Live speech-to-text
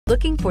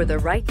Looking for the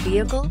right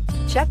vehicle?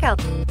 Check out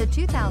the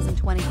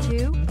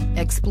 2022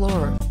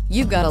 Explorer.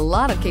 You've got a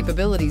lot of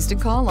capabilities to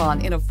call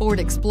on in a Ford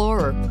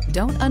Explorer.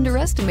 Don't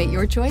underestimate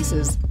your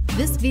choices.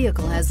 This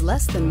vehicle has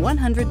less than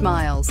 100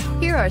 miles.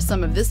 Here are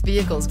some of this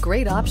vehicle's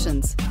great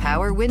options: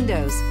 power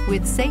windows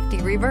with safety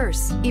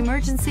reverse,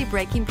 emergency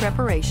braking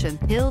preparation,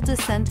 hill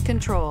descent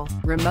control,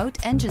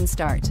 remote engine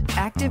start,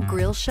 active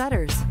grille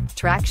shutters,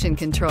 traction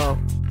control,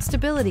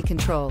 stability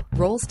control,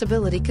 roll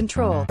stability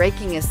control,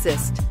 braking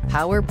assist,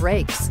 power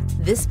brakes.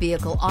 This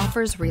vehicle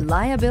offers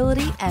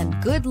reliability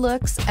and good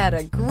looks at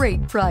a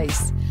great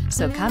price.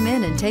 So come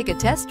in and take a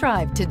test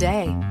drive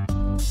today.